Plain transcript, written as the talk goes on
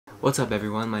What's up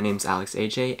everyone, my name's Alex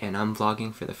AJ and I'm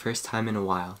vlogging for the first time in a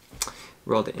while.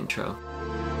 Roll the intro.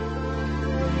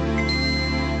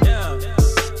 Yeah.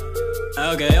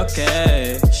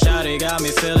 Okay. Shawty got me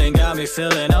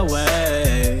feeling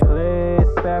away. Please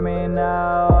spare me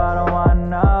now, I don't want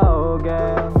no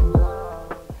games.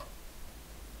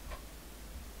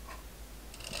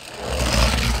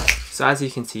 So as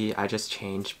you can see, I just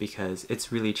changed because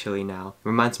it's really chilly now.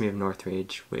 Reminds me of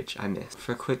Northridge, which I missed.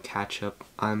 For a quick catch up,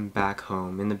 I'm back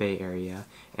home in the Bay Area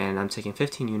and I'm taking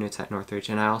 15 units at Northridge,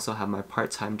 and I also have my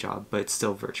part-time job, but it's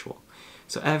still virtual.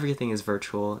 So everything is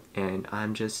virtual and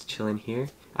I'm just chilling here.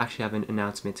 I actually have an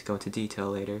announcement to go into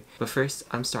detail later. But first,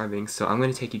 I'm starving, so I'm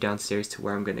going to take you downstairs to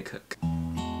where I'm going to cook.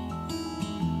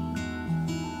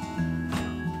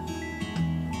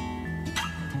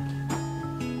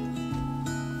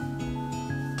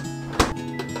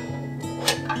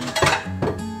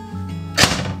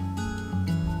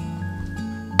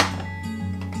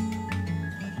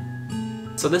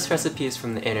 So this recipe is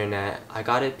from the internet. I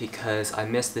got it because I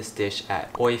missed this dish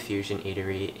at Oi Fusion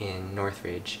Eatery in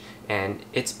Northridge, and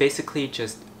it's basically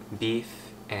just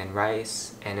beef and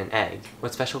rice and an egg.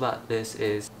 What's special about this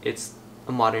is it's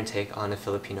a modern take on a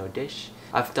Filipino dish.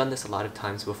 I've done this a lot of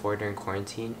times before during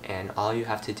quarantine, and all you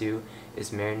have to do is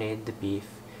marinate the beef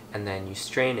and then you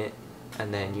strain it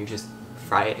and then you just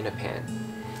fry it in a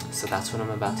pan. So that's what I'm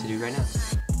about to do right now.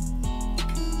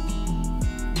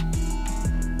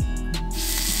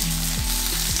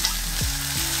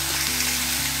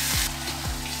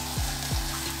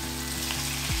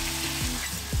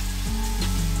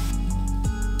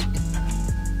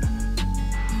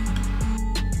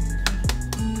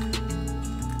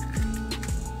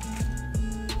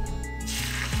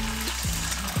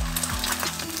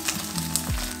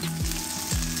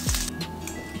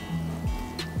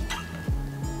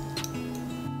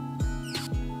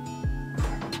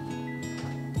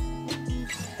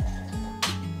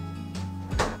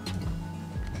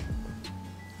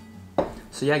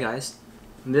 So yeah guys,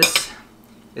 this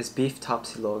is beef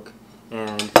tapsilog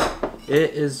and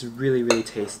it is really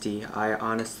tasty. I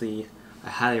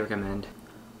highly recommend.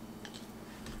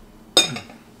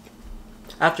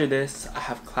 After this, I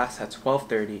have class at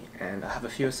 12:30 and I have a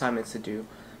few assignments to do,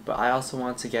 but I also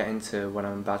want to get into what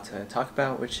I'm about to talk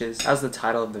about, which is, as the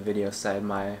title of the video said,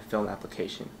 my film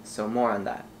application. So more on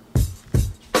that.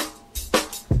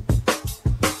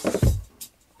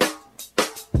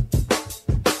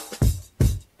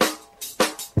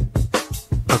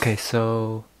 Okay,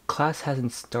 so class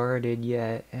hasn't started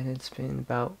yet and it's been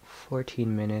about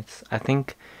 14 minutes. I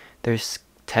think there's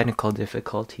technical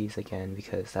difficulties again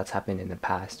because that's happened in the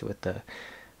past with the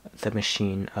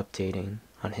machine updating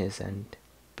on his end.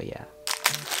 But yeah.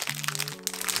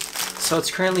 So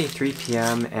it's currently 3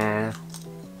 p.m. and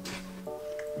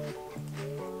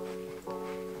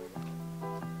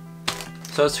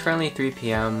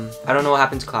I don't know what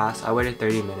happened to class. I waited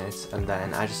 30 minutes and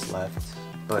then I just left.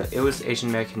 But it was Asian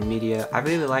American Media. I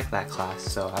really liked that class,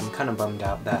 so I'm kind of bummed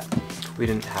out that we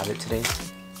didn't have it today.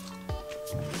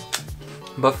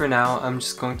 But for now, I'm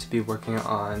just going to be working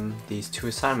on these 2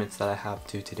 assignments that I have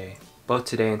due today. Both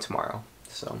today and tomorrow,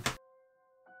 so.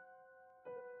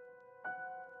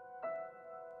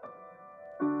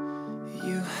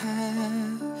 You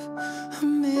have a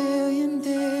million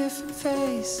different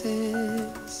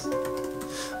faces,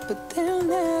 but they'll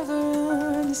never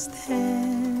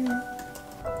understand.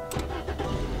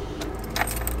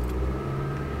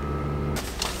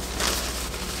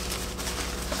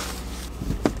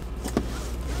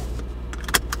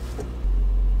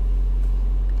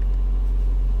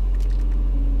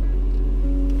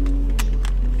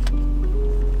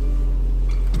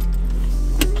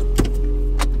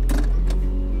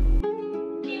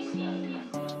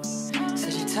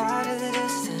 Tired of the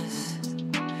distance,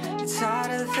 you're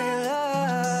tired of the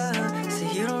failure, so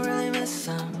you don't really miss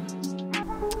them.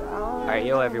 Alright,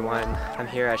 yo everyone, I'm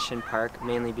here at Shin Park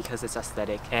mainly because it's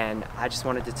aesthetic, and I just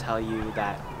wanted to tell you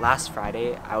that last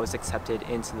Friday I was accepted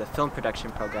into the film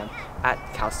production program at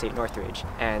Cal State Northridge,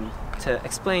 and to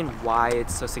explain why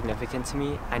it's so significant to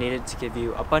me, I needed to give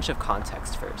you a bunch of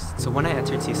context first. So when I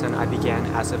entered CSUN, I began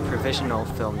as a provisional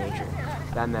film major.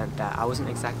 That meant that I wasn't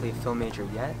exactly a film major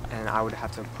yet, and I would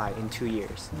have to apply in 2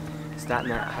 years. So that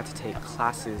meant I had to take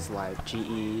classes like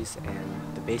GEs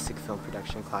and the basic film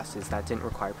production classes that didn't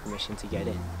require permission to get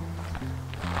in.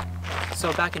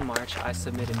 So back in March, I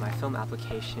submitted my film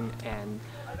application and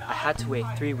I had to wait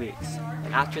 3 weeks.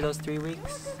 And after those 3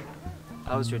 weeks,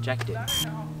 I was rejected.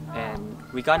 And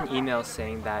we got an email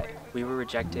saying that we were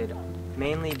rejected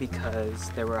mainly because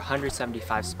there were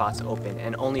 175 spots open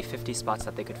and only 50 spots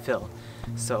that they could fill.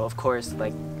 So of course,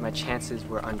 like, my chances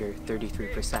were under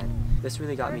 33%. This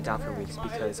really got me down for weeks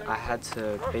because I had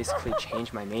to basically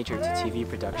change my major to TV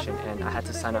production, and I had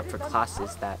to sign up for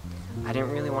classes that I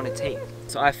didn't really want to take.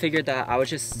 So I figured that I would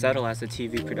just settle as a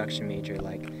TV production major,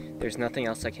 like there's nothing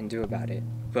else I can do about it.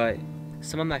 But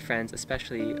some of my friends,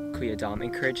 especially Kuya Dom,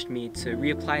 encouraged me to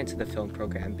reapply into the film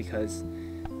program because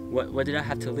what did I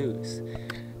have to lose?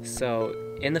 So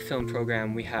in the film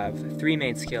program we have 3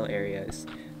 main skill areas.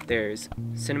 There's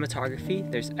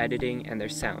cinematography, there's editing, and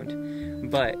there's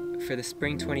sound. But for the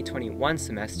spring 2021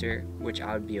 semester, which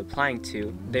I would be applying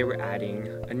to, they were adding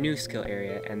a new skill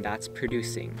area, and that's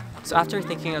producing. So after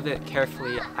thinking of it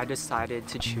carefully, I decided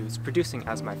to choose producing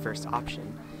as my first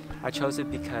option. I chose it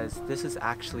because this is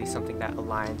actually something that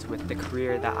aligns with the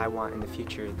career that I want in the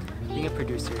future. Being a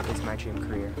producer is my dream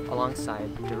career,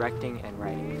 alongside directing and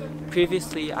writing.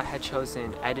 Previously, I had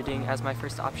chosen editing as my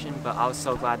first option, but I was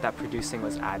so glad that producing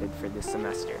was added for this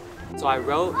semester. So I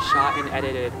wrote, shot, and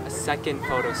edited a second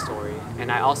photo story,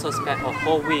 and I also spent a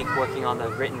whole week working on the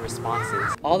written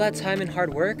responses. All that time and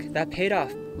hard work, that paid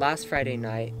off. Last Friday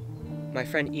night, my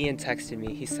friend Ian texted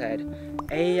me. He said,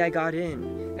 "Hey, I got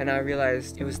in." And I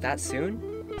realized it was that soon?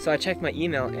 So I checked my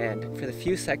email, and for the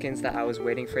few seconds that I was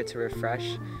waiting for it to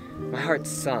refresh, my heart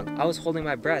sunk. I was holding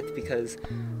my breath because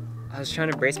I was trying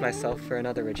to brace myself for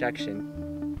another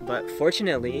rejection. But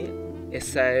fortunately, it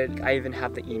said, I even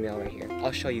have the email right here.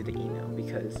 I'll show you the email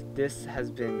because this has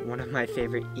been one of my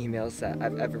favorite emails that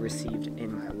I've ever received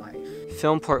in my life.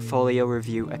 Film Portfolio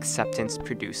Review Acceptance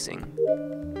Producing.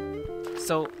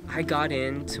 So I got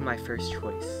into my first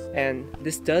choice, and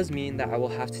this does mean that I will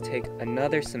have to take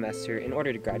another semester in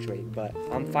order to graduate, but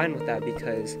I'm fine with that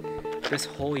because this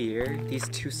whole year, these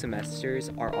 2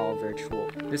 semesters are all virtual.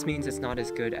 This means it's not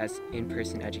as good as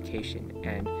in-person education,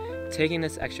 and taking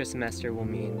this extra semester will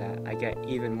mean that I get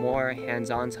even more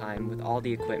hands-on time with all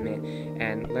the equipment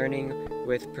and learning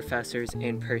with professors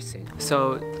in person.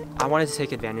 So I wanted to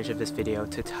take advantage of this video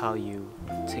to tell you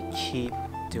to keep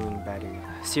doing better.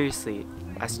 Seriously,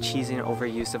 as cheesy and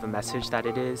overused of a message that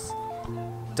it is,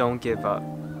 don't give up.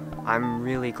 I'm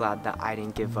really glad that I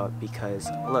didn't give up because,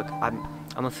 look, I'm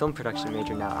a film production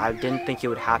major now. I didn't think it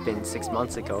would happen 6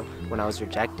 months ago when I was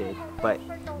rejected, but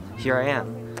here I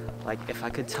am. Like, if I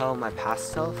could tell my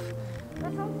past self,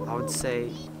 I would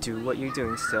say do what you're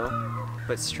doing still,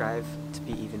 but strive to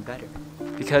be even better.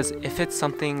 Because if it's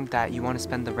something that you want to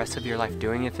spend the rest of your life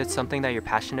doing, if it's something that you're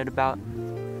passionate about,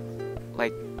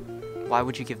 like, why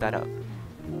would you give that up?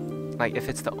 Like, if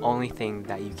it's the only thing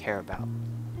that you care about,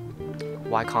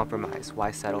 why compromise?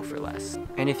 Why settle for less?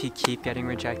 And if you keep getting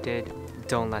rejected,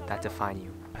 don't let that define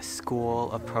you. A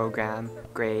school, a program,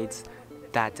 grades,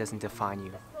 that doesn't define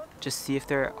you. Just see if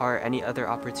there are any other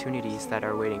opportunities that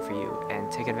are waiting for you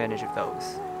and take advantage of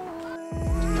those.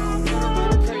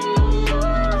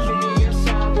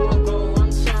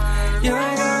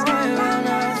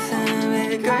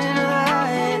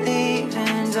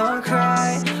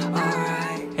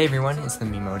 Hey everyone, it's the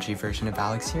Memoji version of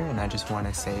Alex here, and I just want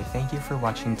to say thank you for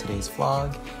watching today's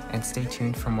vlog, and stay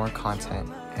tuned for more content.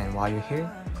 And while you're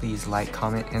here, please like,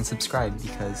 comment, and subscribe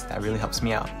because that really helps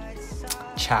me out.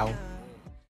 Ciao!